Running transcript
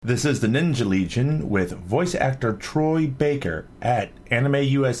This is the Ninja Legion with voice actor Troy Baker at Anime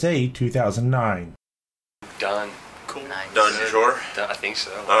USA 2009. Done. Cool. Nice. Done, you sure? Done. I think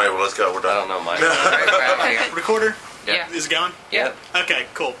so. Alright, well, let's go. We're I done. don't know, Mike. Recorder? Yeah. Is it going? Yeah. Okay,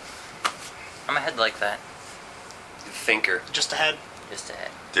 cool. I'm ahead like that. Thinker. Just ahead. Just ahead.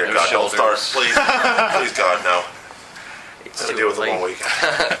 Dear No God, don't start. shoulders. Please. Please, God, no. It's Gotta too deal with them late.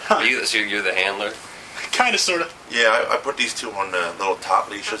 all week. So you're the handler? Kind of, sort of. Yeah, I put these two on little top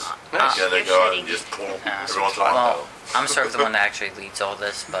leashes. Nice. Yeah, they You're go out shitting. and just pull them Yeah. every once in a while. Well, I'm sort of the one that actually leads all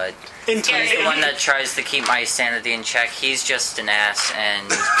this, but In time. he's the one that tries to keep my sanity in check. He's just an ass,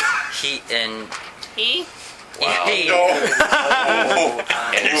 and He? Wow.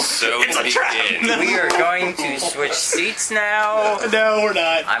 And so It's a trap. begin. we are going to switch seats now. No, we're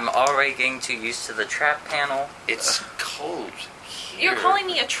not. I'm already getting too used to the trap panel. It's cold here. You're calling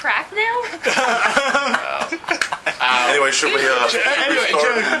me a track now? Anyway, should we Anyway,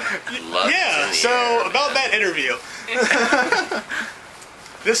 start? Love is in Yeah, the so air. about that interview.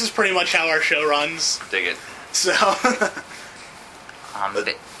 This is pretty much how our show runs. Dig it. So, Did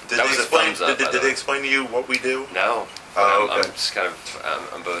That they was a explain? thumbs up, by Did the they way. explain to you what we do? No. Oh, I'm okay. just kind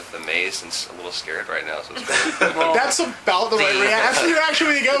of, I'm both amazed and a little scared right now. So it's good. that's about the right reaction you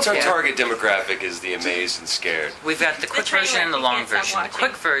actually go It's our for. target demographic is the amazed and scared. We've got the quick trailer version and the you long can't stop version. The watching.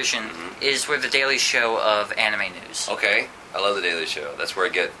 quick version is where the daily show of anime news. Okay. I love the Daily Show. That's where I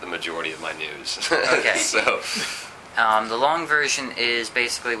get the majority of my news. Okay. So, The long version is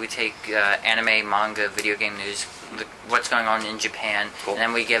basically we take anime, manga, video game news, what's going on in Japan, Cool. and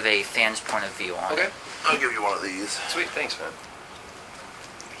then we give a fan's point of view on okay. it. I'll give you one of these. Sweet. Thanks, man.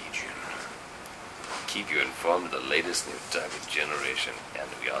 Legion. Keep you informed of the latest new type of generation, and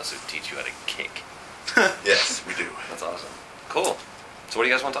we also teach you how to kick. Yes, we do. That's awesome. Cool. So what do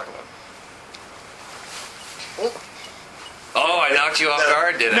you guys want to talk about? Oh, I knocked you off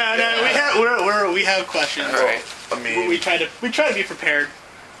guard, did I? No, we have questions. All right. I mean, We try to be prepared.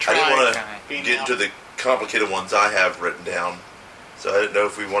 I didn't want Try. to get into the complicated ones I have written down, so I didn't know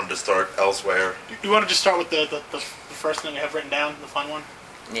if we wanted to start elsewhere. You want to just start with the first thing we have written down, the fun one?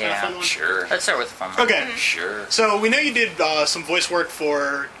 Yeah. Fun one? Sure. Let's start with the fun one. Okay. Sure. So we know you did some voice work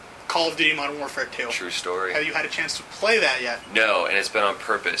for Call of Duty Modern Warfare 2. True story. Have you had a chance to play that yet? No, and it's been on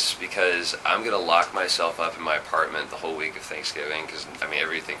purpose because I'm going to lock myself up in my apartment the whole week of Thanksgiving because, I mean,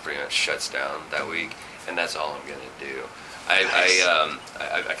 everything pretty much shuts down that week, and that's all I'm going to do.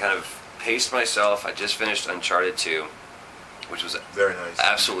 I kind of paced myself. I just finished Uncharted 2, which was Very nice.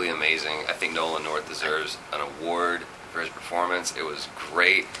 absolutely amazing. I think Nolan North deserves an award for his performance. It was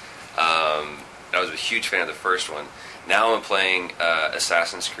great. I was a huge fan of the first one. Now I'm playing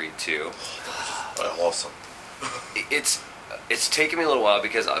Assassin's Creed 2. Awesome. It's taken me a little while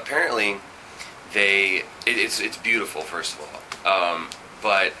because apparently it's beautiful, first of all,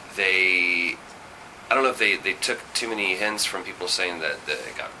 but I don't know if they took too many hints from people saying that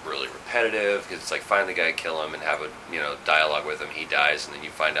it got really repetitive because it's like find the guy, kill him, and have a dialogue with him. He dies, and then you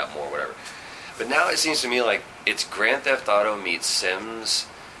find out more, whatever. But now it seems to me like it's Grand Theft Auto meets Sims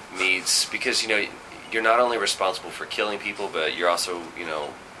meets because you're not only responsible for killing people, but you're also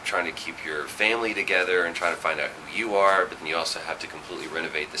trying to keep your family together and trying to find out who you are. But then you also have to completely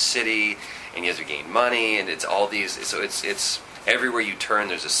renovate the city, and you have to gain money, and it's all these. So it's everywhere you turn,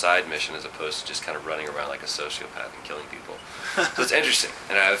 there's a side mission as opposed to just kind of running around like a sociopath and killing people. So it's interesting,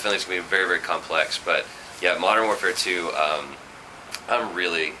 and I have a feeling it's going to be very, very complex. But yeah, Modern Warfare 2, I'm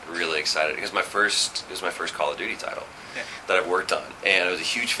really, really excited because it was my first Call of Duty title that I've worked on, and I was a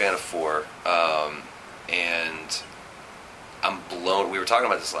huge fan of 4, and I'm blown. We were talking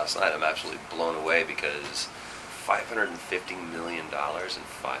about this last night. I'm absolutely blown away because $550 million in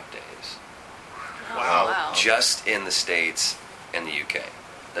 5 days. Wow. Just in the States and the UK.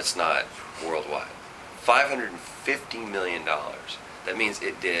 That's not worldwide. $550 million. That means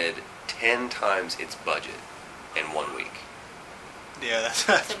it did 10 times its budget in 1 week. Yeah, that's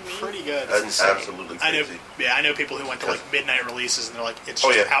amazing. pretty good. That's insane. absolutely crazy. I know people who went to like midnight releases and they're like, it's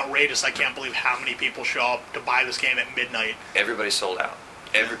Oh, just yeah. outrageous. I can't believe how many people show up to buy this game at midnight. Everybody sold out.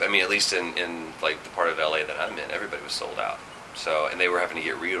 I mean, at least in like the part of LA that I'm in, everybody was sold out. So, and they were having to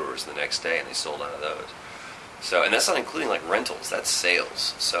get reorders the next day, and they sold out of those. So, and that's not including like rentals. That's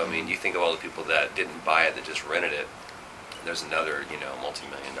sales. So, I mean, you think of all the people that didn't buy it, that just rented it. There's another,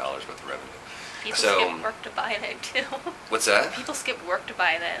 multi-million dollars worth of revenue. People So- skip work to buy that too. What's that? People skip work to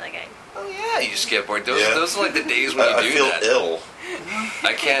buy that. Oh yeah, you just skip work. Those Yeah. those are like the days when you I do feel that. ill.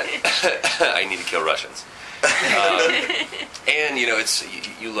 I can't. I need to kill Russians. And it's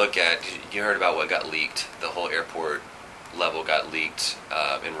you look at. You heard about what got leaked. The whole airport level got leaked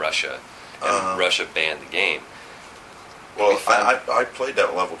in Russia, and Russia banned the game. Well, I played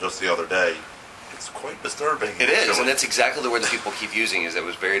that level just the other day. It's quite disturbing. It is, actually. and that's exactly the word that people keep using. Is that it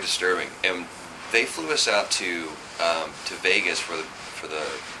was very disturbing. And they flew us out to Vegas for the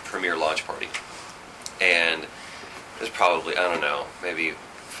premiere launch party, and there's probably, I don't know, maybe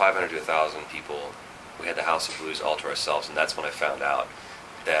 500 to 1,000 people. We had the House of Blues all to ourselves, and that's when I found out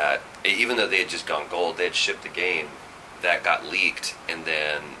that even though they had just gone gold, they had shipped the game that got leaked, and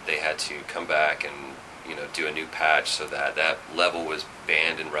then they had to come back and do a new patch so that that level was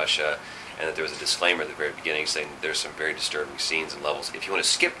banned in Russia, and that there was a disclaimer at the very beginning saying there's some very disturbing scenes and levels. If you want to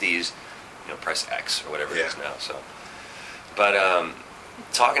skip these, press X or whatever it is now. So, but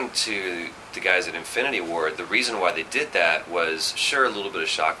talking to the guys at Infinity Ward, the reason why they did that was sure a little bit of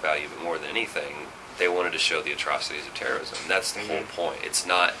shock value, but more than anything, they wanted to show the atrocities of terrorism. That's the whole point. It's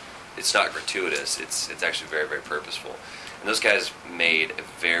not gratuitous. It's actually very, very purposeful. And those guys made a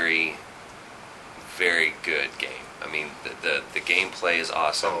very, very good game. I mean, the gameplay is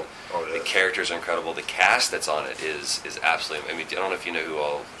awesome. Oh, yeah. The characters are incredible. The cast that's on it is absolutely. I mean, I don't know if you know who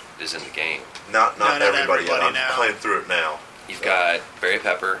all is in the game. Not everybody yet. I'm now. playing through it now. You've got Barry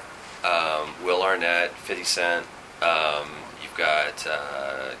Pepper, Will Arnett, 50 Cent. You've got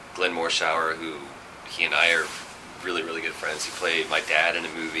Glenn Morshower, who he and I are really, really good friends. He played my dad in a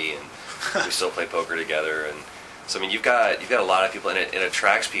movie, and we still play poker together. And so, I mean, you've got a lot of people, and it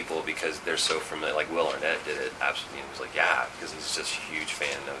attracts people because they're so familiar. Like Will Arnett did it absolutely. He was like, yeah, because he's just a huge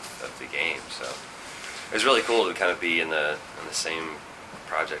fan of the game. So it was really cool to kind of be in the same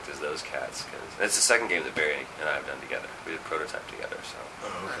project as those cats. Cause it's the second game that Barry and I have done together. We did prototype together, so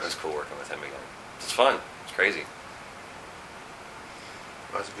it was cool working with him again. It's fun. It's crazy.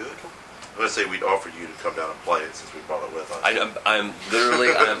 That's good. I'm going to say we'd offer you to come down and play it since we brought it with us. I'm literally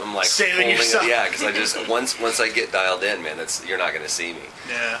I'm like Saving holding yourself. it. Yeah, because I just once I get dialed in, man, you're not going to see me.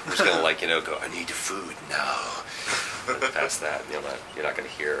 Yeah. I'm just going to go. I need your food. No. But past that, you're not going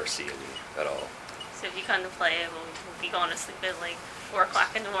to hear or see me at all. So if you come to play, we'll be going to sleep at like 4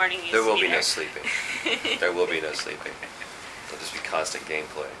 o'clock in the morning. There will be no sleeping. There will be no sleeping. It'll just be constant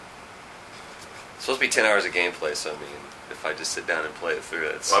gameplay. It's supposed to be 10 hours of gameplay, so I mean, if I just sit down and play it through,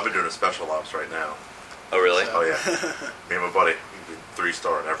 it's... Well, I've been doing a special ops right now. Oh, really? Oh, yeah. Me and my buddy, we've been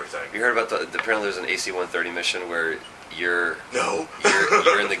 3-star and everything. You heard about apparently there's an AC-130 mission where you're No.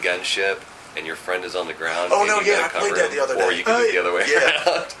 you're in the gunship and your friend is on the ground. Oh, and no, you yeah, gotta I played cover that the other day. Or you can do it the other way Yeah.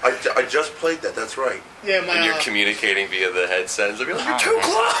 around. I just played that, that's right. Yeah, And you're communicating via the headset. You're like, you're too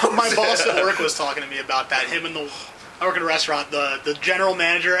close! my boss at work was talking to me about that. Him and I work at a restaurant, the general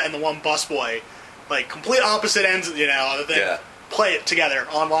manager and the one busboy, like complete opposite ends, they play it together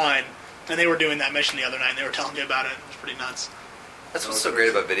online. And they were doing that mission the other night, and they were telling me about it. It was pretty nuts. That's what's so great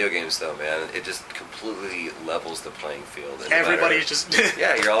about video games, though, man. It just completely levels the playing field. And Everybody's just...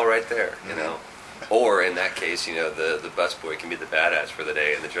 yeah, you're all right there, Or in that case, the busboy can be the badass for the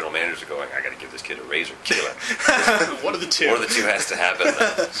day, and the general manager's going, I got to give this kid a razor killer. One of the two. One of the two has to happen,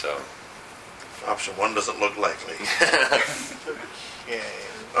 though. So. Option 1 doesn't look likely. Yeah.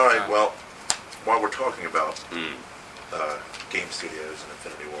 All right, well, while we're talking about game studios and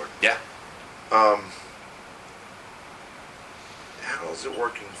Infinity Ward, Yeah. how is it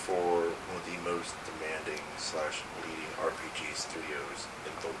working for one of the most demanding / leading RPG studios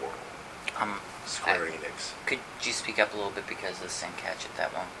in the world? Square Enix. Could you speak up a little bit because the sync catch at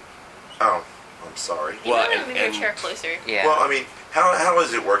that one? Oh, I'm sorry. You Well, want to and- move your and- chair closer. Yeah. Well, I mean, how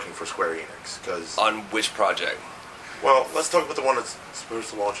is it working for Square Enix? Because, On which project? well, let's talk about the one that's supposed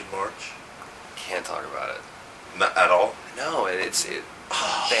to launch in March. Can't talk about it. Not at all. No,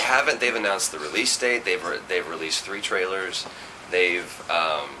 they haven't. They've announced the release date. They've released 3 trailers. They've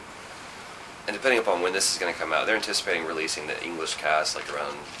and depending upon when this is going to come out, they're anticipating releasing the English cast like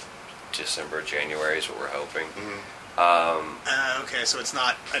around December, January is what we're hoping. Okay, so it's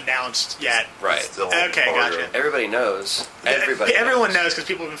not announced yet. Right. Still Okay, embargo. gotcha. Everybody knows. Everyone knows because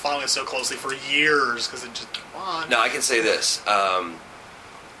people have been following it so closely for years because it just, come on. Now I can say this.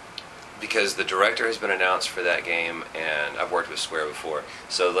 Because the director has been announced for that game, and I've worked with Square before.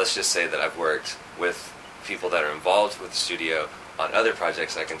 So let's just say that I've worked with people that are involved with the studio on other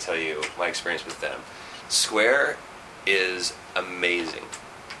projects. I can tell you my experience with them. Square is amazing.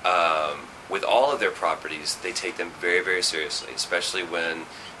 With all of their properties, they take them very, very seriously, especially when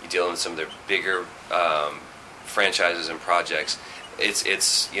you deal with some of their bigger franchises and projects. It's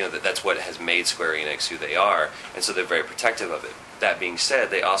that's what has made Square Enix who they are, and so they're very protective of it. That being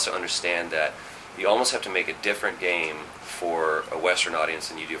said, they also understand that you almost have to make a different game for a Western audience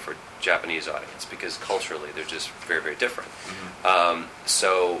than you do for a Japanese audience, because culturally they're just very, very different.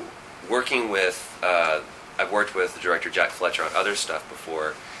 So working with, I've worked with the director Jack Fletcher on other stuff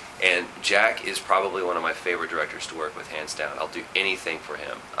before, And Jack is probably one of my favorite directors to work with, hands down. I'll do anything for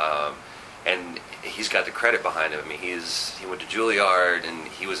him. And he's got the credit behind him. I mean, he went to Juilliard, and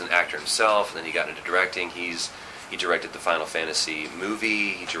he was an actor himself, and then he got into directing. He directed the Final Fantasy movie.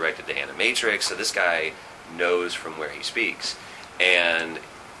 He directed the Animatrix. So this guy knows from where he speaks. And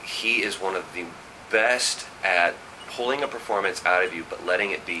he is one of the best at pulling a performance out of you, but letting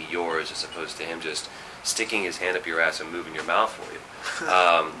it be yours, as opposed to him just sticking his hand up your ass and moving your mouth for you.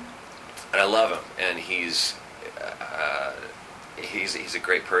 And I love him, and he's a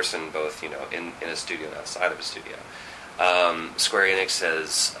great person, both in a studio and outside of a studio. Square Enix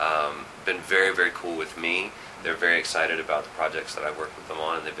has been very, very cool with me. They're very excited about the projects that I work with them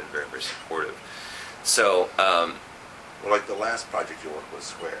on, and they've been very, very supportive. So, well, like the last project you worked with,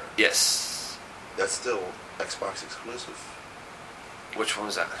 Square. Yes. That's still Xbox exclusive. Which one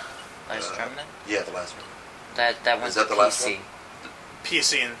was that? Last Remnant? Yeah, the last one. That one's Is that the last one?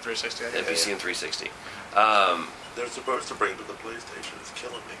 PC and 360. And PC and 360. They're supposed to bring it to the PlayStation. It's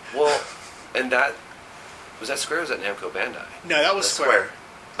killing me. Well, and was that Square or was that Namco Bandai? No, that was Square.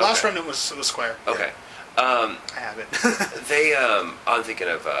 Last Okay. Remnant was Square. Okay. I have it. They, I'm thinking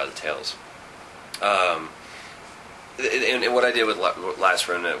of the Tales. And what I did with Last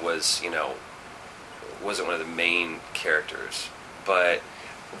Remnant was, wasn't one of the main characters, but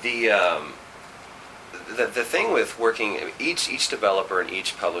the thing with working, each developer and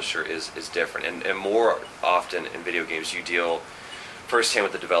each publisher is different, and more often in video games you deal firsthand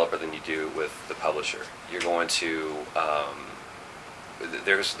with the developer than you do with the publisher. You're going to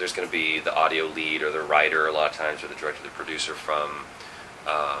there's going to be the audio lead or the writer a lot of times, or the director, the producer from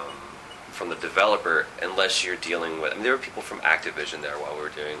the developer, unless you're dealing with. I mean, there were people from Activision there while we were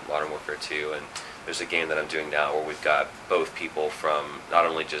doing Modern Warfare 2, and there's a game that I'm doing now where we've got both people from not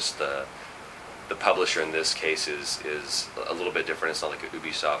only just the publisher in this case is a little bit different. It's not like a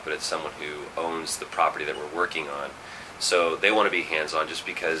Ubisoft, but it's someone who owns the property that we're working on. So they want to be hands-on just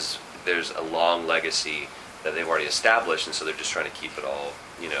because there's a long legacy that they've already established, and so they're just trying to keep it all,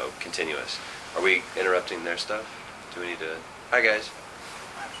 continuous. Are we interrupting their stuff? Do we need to... Hi, guys.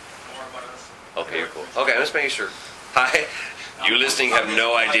 Okay, you're cool. Okay, I'm just making sure. Hi. You listening have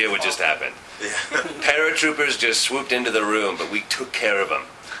no idea what just happened. Yeah. Paratroopers just swooped into the room, but we took care of them.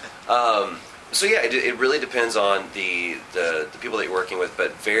 So yeah, it really depends on the people that you're working with,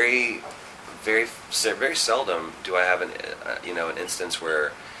 but very, very, very seldom do I have an instance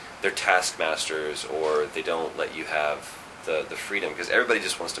where they're taskmasters or they don't let you have the freedom, because everybody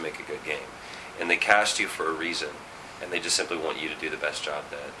just wants to make a good game, and they cast you for a reason, and they just simply want you to do the best job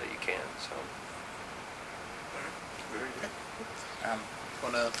that you can. So. Very good.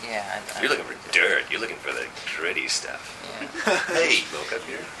 You're looking for dirt. You're looking for the gritty stuff. Yeah. Hey, look up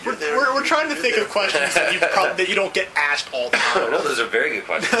here. We're trying to think of questions that you don't get asked all the time. No, those are very good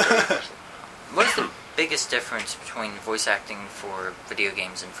questions. What's the biggest difference between voice acting for video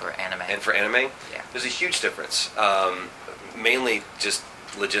games and for anime? And for anime, yeah, there's a huge difference. Mainly just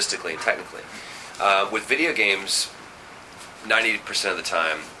logistically and technically. With video games, 90% of the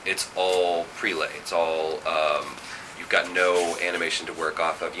time, it's all prelay. It's all you've got no animation to work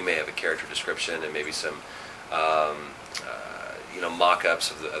off of. You may have a character description and maybe some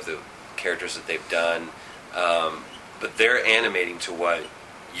mock-ups of the characters that they've done, but they're animating to what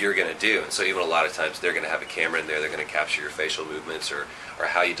you're going to do. And so even a lot of times they're going to have a camera in there. They're going to capture your facial movements or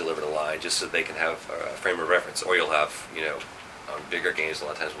how you deliver the line, just so they can have a frame of reference. Or you'll have, on bigger games, a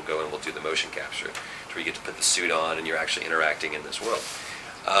lot of times we'll go and we'll do the motion capture, where you get to put the suit on and you're actually interacting in this world.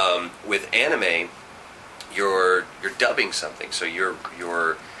 With anime, you're dubbing something, so you're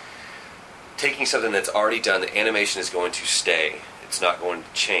taking something that's already done. The animation is going to stay; it's not going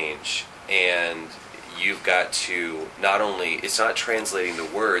to change, and you've got to it's not translating the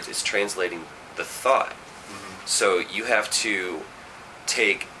words; it's translating the thought. Mm-hmm. So you have to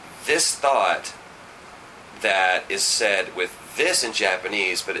take this thought that is said with this in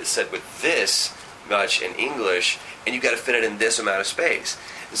Japanese, but it's said with this much in English, and you've got to fit it in this amount of space.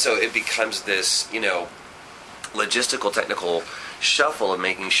 And so it becomes this, logistical, technical shuffle of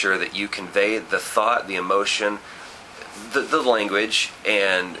making sure that you convey the thought, the emotion, the language,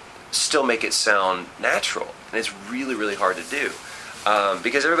 and still make it sound natural. And it's really, really hard to do.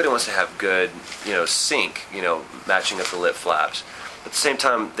 Because everybody wants to have good, sync, matching up the lip flaps. At the same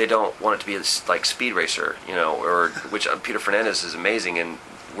time, they don't want it to be like Speed Racer, which Peter Fernandez is amazing, and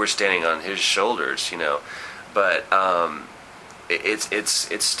we're standing on his shoulders, But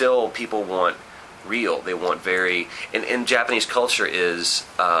it's still, people want real. They want very, and Japanese culture is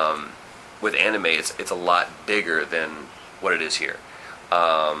with anime. It's a lot bigger than what it is here.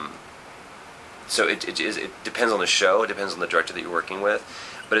 So it depends on the show. It depends on the director that you're working with.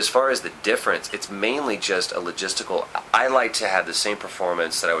 But as far as the difference, it's mainly just a logistical. I like to have the same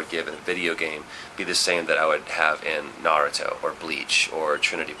performance that I would give in a video game be the same that I would have in Naruto or Bleach or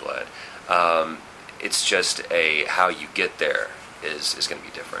Trinity Blood. It's just how you get there is going to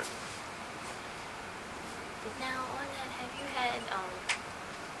be different. Now, on that,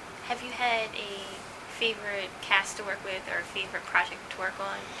 have you had a favorite cast to work with or a favorite project to work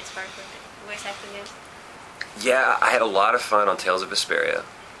on as far as voice acting is? Yeah, I had a lot of fun on Tales of Vesperia.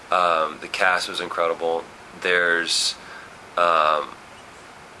 The cast was incredible.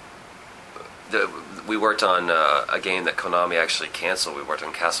 We worked on a game that Konami actually canceled. We worked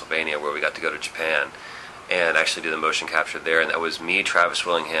on Castlevania, where we got to go to Japan and actually do the motion capture there. And that was me, Travis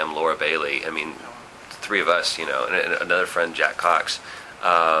Willingham, Laura Bailey. I mean, three of us, and another friend, Jack Cox,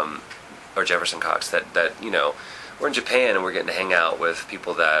 or Jefferson Cox. That we're in Japan and we're getting to hang out with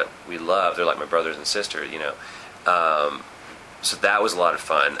people that we love. They're like my brothers and sisters, So that was a lot of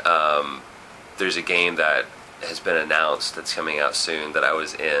fun. There's a game that has been announced that's coming out soon that I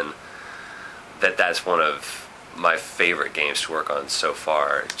was in. That's one of my favorite games to work on so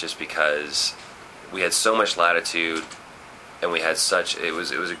far, just because we had so much latitude and we had it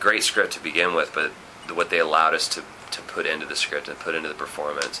was a great script to begin with, but what they allowed us to put into the script and put into the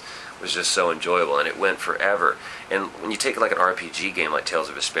performance was just so enjoyable, and it went forever. And when you take like an RPG game like Tales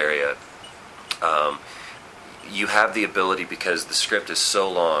of Vesperia, you have the ability, because the script is so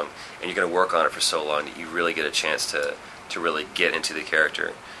long and you're going to work on it for so long, that you really get a chance to really get into the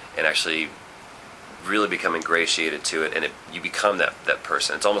character and actually really become ingratiated to it, and you become that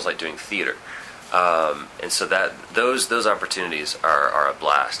person. It's almost like doing theater. And so those opportunities are a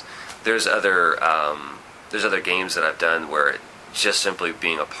blast. There's other games that I've done where just simply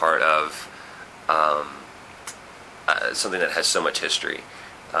being a part of something that has so much history.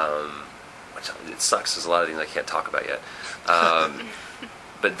 It sucks. There's a lot of things I can't talk about yet.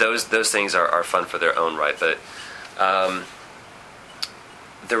 But those things are fun for their own right. But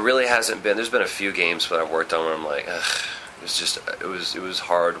there really hasn't been. There's been a few games that I've worked on where I'm like, ugh, it was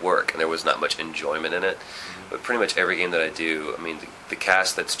hard work and there was not much enjoyment in it. But pretty much every game that I do, I mean, the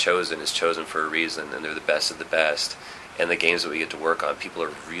cast that's chosen is chosen for a reason, and they're the best of the best. And the games that we get to work on, people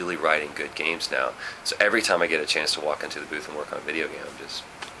are really writing good games now. So every time I get a chance to walk into the booth and work on a video game,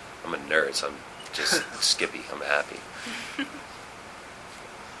 I'm a nerd, so I'm just skippy. I'm happy.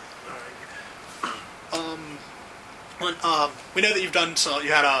 We know that you've done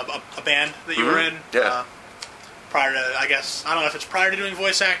you had a band that you were in. Yeah. Prior to, I guess, I don't know if it's prior to doing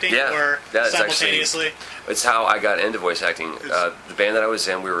voice acting or simultaneously. It's how I got into voice acting. The band that I was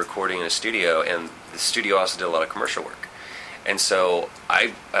in, we were recording in a studio, and the studio also did a lot of commercial work. And so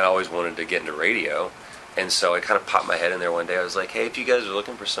I always wanted to get into radio. And so I kind of popped my head in there one day. I was like, hey, if you guys are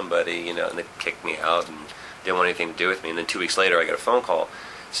looking for somebody, and they kicked me out and didn't want anything to do with me. And then 2 weeks later, I got a phone call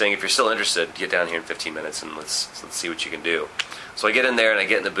saying, if you're still interested, get down here in 15 minutes and let's see what you can do. So I get in there and I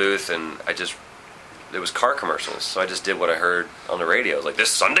get in the booth, and it was car commercials. So I just did what I heard on the radio. It was like,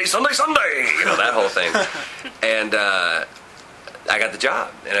 this Sunday, that whole thing. And I got the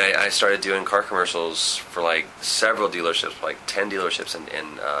job, and I started doing car commercials for like several dealerships, like 10 dealerships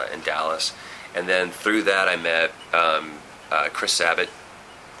in Dallas. And then through that, I met Chris Sabat,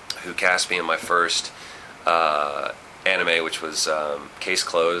 who cast me in my first anime, which was Case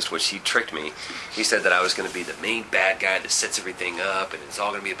Closed, which he tricked me. He said that I was going to be the main bad guy that sets everything up, and it's all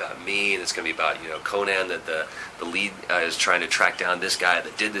going to be about me, and it's going to be about Conan, that the lead is trying to track down this guy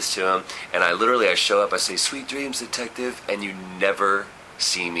that did this to him. And I show up, I say, "Sweet dreams, detective," and you never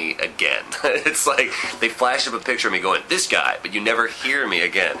see me again. It's like they flash up a picture of me going, "This guy," but you never hear me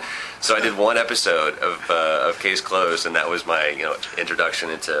again. So I did one episode of Case Closed, and that was my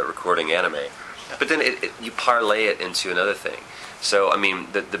introduction into recording anime. But then you parlay it into another thing. So I mean,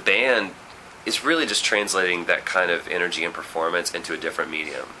 the band is really just translating that kind of energy and performance into a different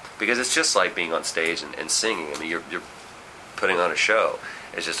medium, because it's just like being on stage and singing. I mean, you're putting on a show.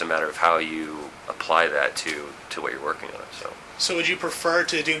 It's just a matter of how you apply that to what you're working on. So would you prefer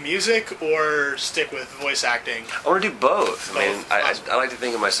to do music or stick with voice acting? I want to do both. I mean, I like to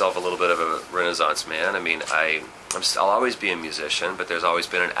think of myself a little bit of a Renaissance man. I mean, I'll always be a musician, but there's always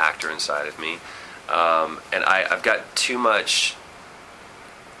been an actor inside of me. And I've got too much,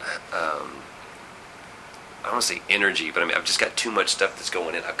 I don't want to say energy, but I mean, I've just got too much stuff that's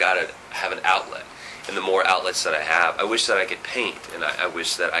going in. I've got to have an outlet. And the more outlets that I have, I wish that I could paint, and I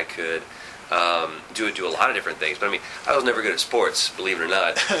wish that I could do a lot of different things. But I mean, I was never good at sports, believe it or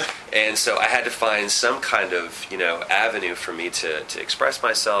not. And so I had to find some kind of, avenue for me to express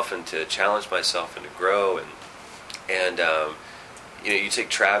myself and to challenge myself and to grow. And you take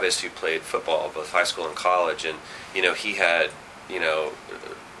Travis, who played football, both high school and college, and, he had,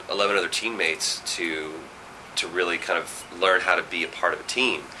 11 other teammates to really kind of learn how to be a part of a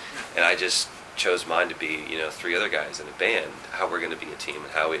team, and I just chose mine to be 3 other guys in a band. How we're going to be a team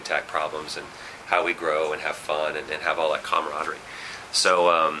and how we attack problems and how we grow and have fun and have all that camaraderie.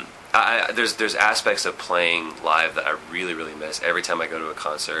 So there's aspects of playing live that I really, really miss. Every time I go to a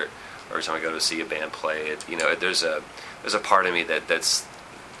concert, or every time I go to see a band play, there's a part of me that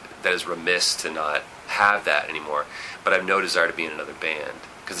is remiss to not have that anymore. But I have no desire to be in another band,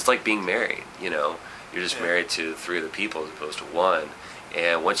 because it's like being married. You're just married to 3 other people as opposed to 1.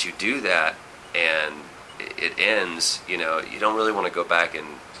 And once you do that and it ends, you don't really want to go back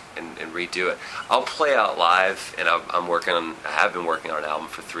and redo it. I'll play out live, and I have been working on an album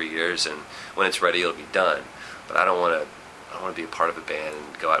for 3 years, and when it's ready, it'll be done. But I don't want to be a part of a band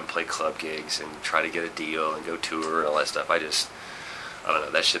and go out and play club gigs and try to get a deal and go tour and all that stuff. I don't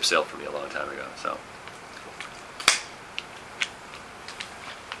know. That ship sailed for me a long time ago. So.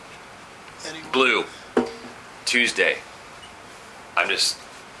 Blue. Tuesday. I'm just.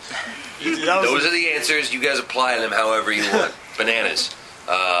 Those are the answers. You guys apply them however you want. Bananas.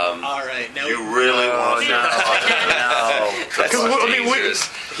 All right. Now you really want no.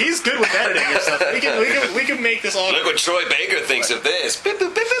 He's good with editing and stuff. We can make this all. Look what Troy Baker thinks of this. Beep,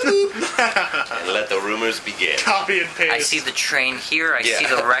 boop, beep, boop, boop. And let the rumors begin. Copy and paste. I see the train here. I see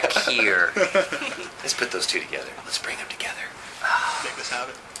the wreck here. Let's put those 2 together. Let's bring them together. Make this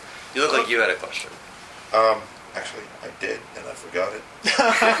happen. You look like you had a question. Actually, I did, and I forgot it.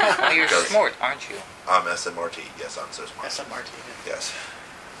 Well, you're smart, aren't you? I'm SMRT. Yes, I'm so smart. SMRT. Yes.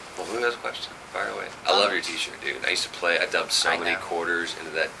 Well, who has a question? Fire away. I love your t-shirt, dude. I used to play. I dumped so many quarters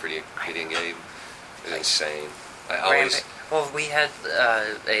into that video game. It was insane. Well, we had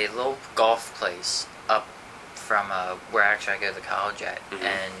a little golf place up from where actually I go to college at,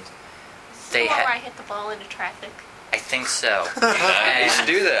 and they had. Where I hit the ball into traffic. I think so. I used to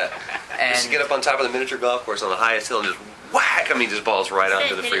do that. And I used to get up on top of the miniature golf course on the highest hill and just whack. I mean, just balls right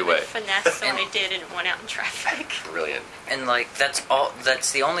onto the freeway. It with finesse, so I did, and it went out in traffic. Brilliant. And that's all.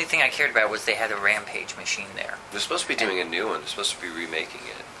 That's the only thing I cared about was they had a Rampage machine there. They're supposed to be doing a new one. They're supposed to be remaking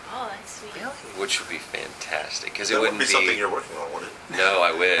it. Oh, that's sweet. Really? Which would be fantastic, because it That wouldn't be something you're working on, wouldn't it? No,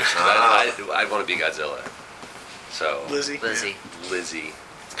 I wish. I'd want to be Godzilla. So Lizzie. Lizzie.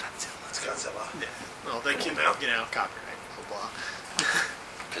 It's Godzilla. Yeah. Well, they can, copyright. Blah blah.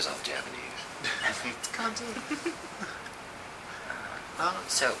 Because I'm Japanese. It's Godzilla.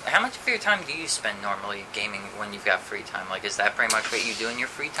 So, how much of your time do you spend normally gaming when you've got free time? Like, is that pretty much what you do in your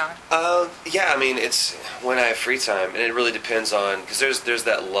free time? Yeah, I mean, it's when I have free time, and it really depends on, because there's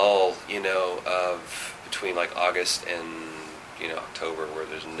that lull, of between like August and October where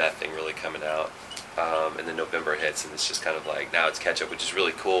there's nothing really coming out, and then November hits, and it's just kind of like now it's catch up, which is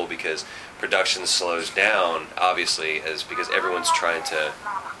really cool because production slows down, obviously, because everyone's trying to.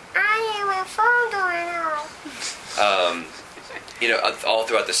 All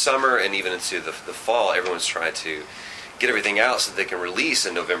throughout the summer and even into the fall, everyone's trying to get everything out so they can release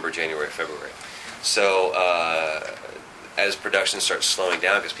in November, January, February. So as production starts slowing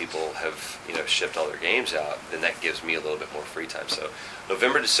down because people have shipped all their games out, then that gives me a little bit more free time. So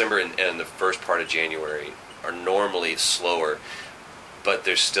November, December, and the first part of January are normally slower, but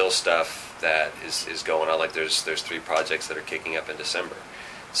there's still stuff that is going on. Like there's 3 projects that are kicking up in December.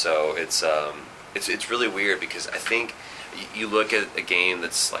 So it's really weird because I think you look at a game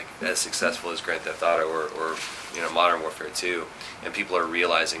that's like as successful as Grand Theft Auto or Modern Warfare 2, and people are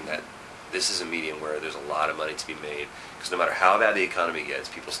realizing that this is a medium where there's a lot of money to be made, because no matter how bad the economy gets,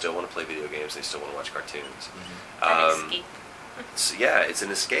 people still want to play video games, they still want to watch cartoons. An escape. So yeah, it's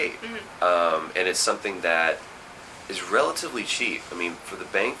an escape. And it's something that is relatively cheap. I mean, for the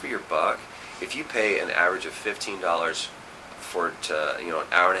bang for your buck, if you pay an average of $15 for an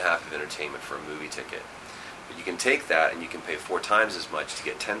hour and a half of entertainment for a movie ticket, but you can take that and you can pay 4 times as much to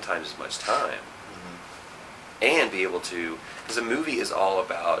get 10 times as much time, and be able to, because a movie is all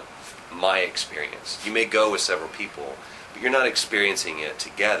about my experience. You may go with several people, but you're not experiencing it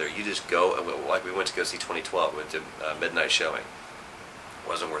together. You just go, like we went to go see 2012, we went to midnight showing. It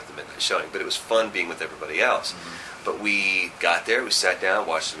wasn't worth the midnight showing, but it was fun being with everybody else. But we got there, we sat down,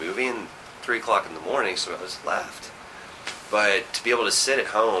 watched the movie, and 3 o'clock in the morning, so I was left. But to be able to sit at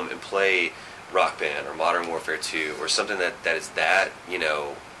home and play Rock Band or Modern Warfare 2 or something that is that,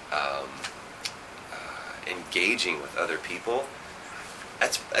 engaging with other people,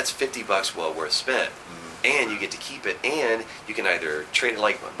 that's $50 well worth spent. And you get to keep it, and you can either trade it,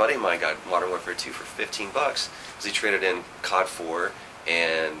 like my buddy of mine got Modern Warfare 2 for $15 because he traded in COD 4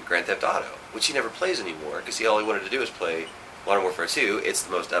 and Grand Theft Auto, which he never plays anymore because all he wanted to do is play Modern Warfare 2, it's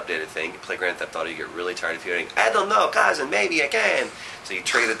the most updated thing. You play Grand Theft Auto, you get really tired of hearing, I don't know, cousin, maybe I can. So you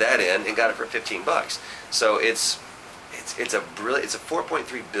traded that in and got it for $15. So it's a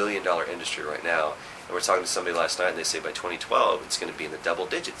 $4.3 billion industry right now. And we're talking to somebody last night, and they say by 2012, it's going to be in the double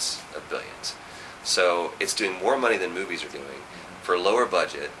digits of billions. So it's doing more money than movies are doing for a lower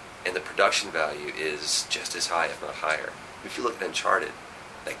budget, and the production value is just as high, if not higher. If you look at Uncharted,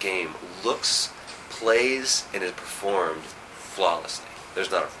 that game looks, plays, and is performed flawlessly.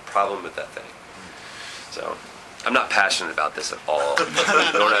 There's not a problem with that thing. So, I'm not passionate about this at all.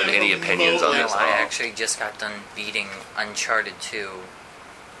 I don't have any opinions on this at all. I actually just got done beating Uncharted 2,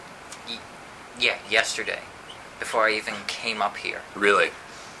 yesterday, before I even came up here. Really?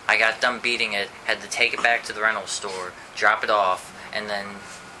 I got done beating it, had to take it back to the rental store, drop it off, and then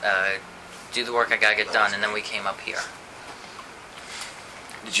do the work I gotta get done, and then we came up here.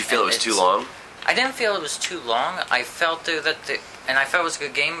 Did you feel it was too long? I didn't feel it was too long. I felt and I felt it was a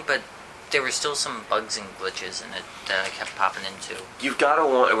good game, but there were still some bugs and glitches in it that I kept popping into. You've got to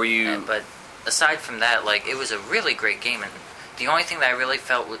want, But aside from that, like, it was a really great game, and the only thing that I really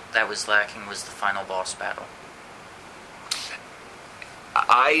felt that was lacking was the final boss battle.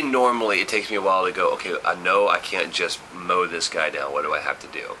 It takes me a while to go, okay, I know I can't just mow this guy down. What do I have to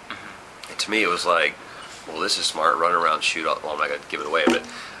do? Mm-hmm. And to me, it was like, well, this is smart. Run around, shoot all, well, I'm not going to give it away, but,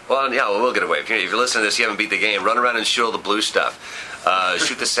 well, yeah, we'll get away. If you're listening to this, you haven't beat the game, run around and shoot all the blue stuff.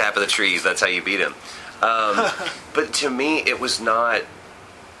 Shoot the sap of the trees. That's how you beat him. But to me, it was not,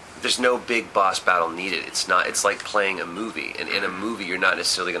 there's no big boss battle needed. It's like playing a movie. And in a movie, you're not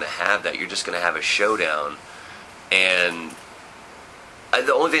necessarily going to have that. You're just going to have a showdown. And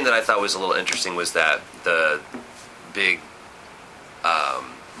the only thing that I thought was a little interesting was that the big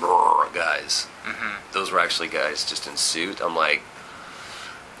guys, those were actually guys just in suit. I'm like,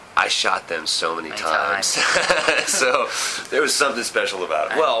 I shot them so many times. So there was something special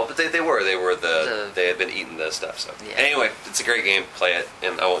about it. Well, but they had been eating the stuff. So anyway, it's a great game. Play it,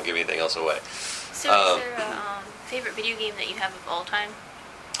 and I won't give anything else away. So is there a favorite video game that you have of all time?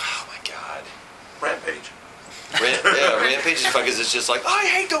 Oh my God, Rampage. Rampage is fun because it's just like, I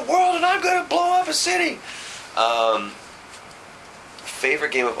hate the world and I'm going to blow up a city.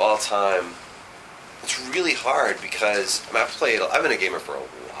 Favorite game of all time? It's really hard because I've been a gamer for a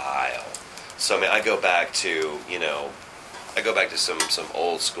while. So I go back to some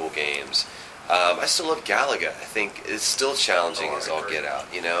old school games. I still love Galaga. I think it's still challenging as all get out.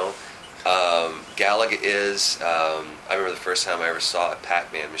 Galaga is. I remember the first time I ever saw a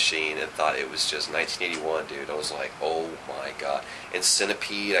Pac-Man machine and thought it was just 1981, dude. I was like, oh my God. And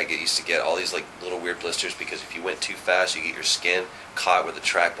Centipede, used to get all these like little weird blisters because if you went too fast, you get your skin caught where the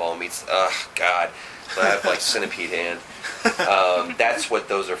trackball meets. Ugh, God. So I have like Centipede hand. That's what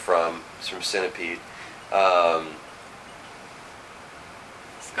those are from. It's from Centipede.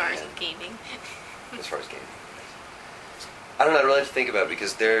 Scars of gaming. As far as gaming. I don't know, I really have to think about it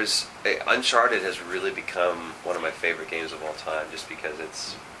because Uncharted has really become one of my favorite games of all time just because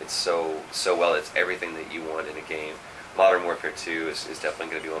it's so well, it's everything that you want in a game. Modern Warfare 2 is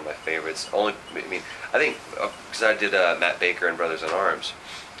definitely going to be one of my favorites. I think, because I did Matt Baker and Brothers in Arms,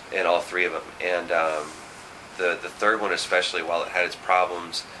 and all three of them, and the third one especially, while it had its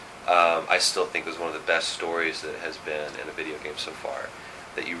problems, I still think was one of the best stories that has been in a video game so far.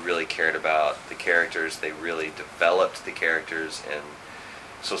 That you really cared about the characters, they really developed the characters, and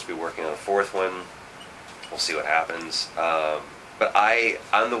supposed to be working on a fourth one. We'll see what happens. But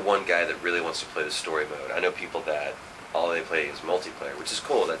I'm the one guy that really wants to play the story mode. I know people that all they play is multiplayer, which is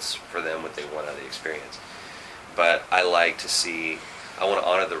cool. That's for them what they want out of the experience. But I want to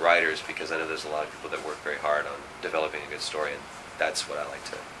honor the writers because I know there's a lot of people that work very hard on developing a good story, and that's what I like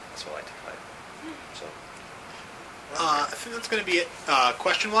to play. So. I think that's going to be it,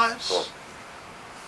 question-wise. Cool.